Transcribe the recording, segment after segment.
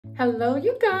Hello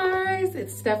you guys,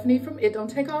 it's Stephanie from It Don't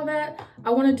Take All That.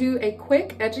 I want to do a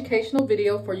quick educational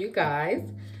video for you guys.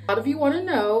 A lot of you want to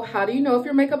know, how do you know if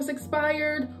your makeup is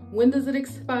expired? When does it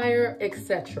expire,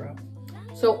 etc.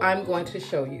 So I'm going to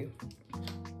show you.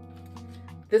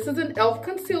 This is an e.l.f.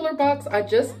 concealer box I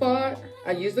just bought.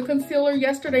 I used the concealer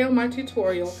yesterday on my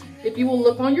tutorial. If you will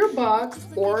look on your box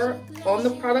or on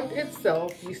the product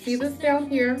itself, you see this down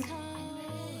here.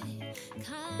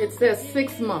 It says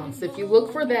 6 months. If you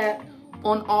look for that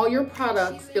on all your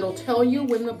products, it'll tell you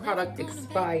when the product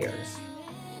expires.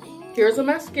 Here's a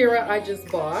mascara I just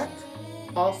bought.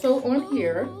 Also on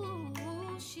here,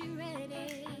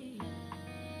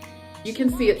 you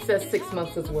can see it says 6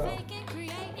 months as well.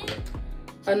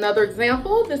 Another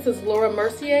example, this is Laura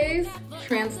Mercier's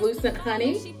Translucent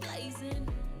Honey.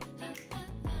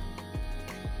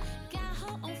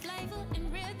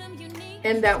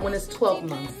 And that one is 12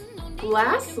 months.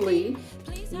 Lastly,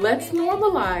 let's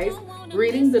normalize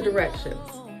reading the directions.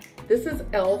 This is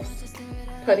e.l.f.'s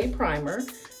Putty Primer.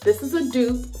 This is a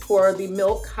dupe for the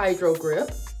Milk Hydro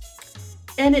Grip.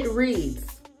 And it reads,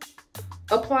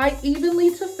 apply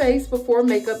evenly to face before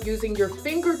makeup using your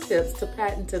fingertips to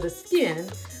pat into the skin,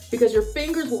 because your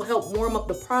fingers will help warm up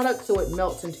the product so it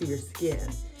melts into your skin.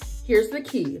 Here's the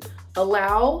key.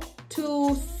 Allow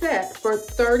to set for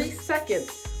 30 seconds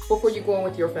before you go in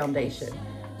with your foundation.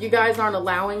 You guys aren't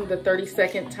allowing the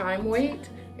 30-second time wait,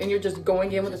 and you're just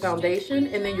going in with the foundation,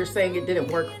 and then you're saying it didn't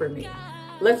work for me.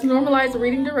 Let's normalize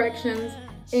reading directions,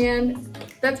 and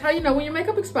that's how you know when your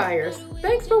makeup expires.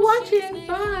 Thanks for watching.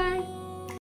 Bye.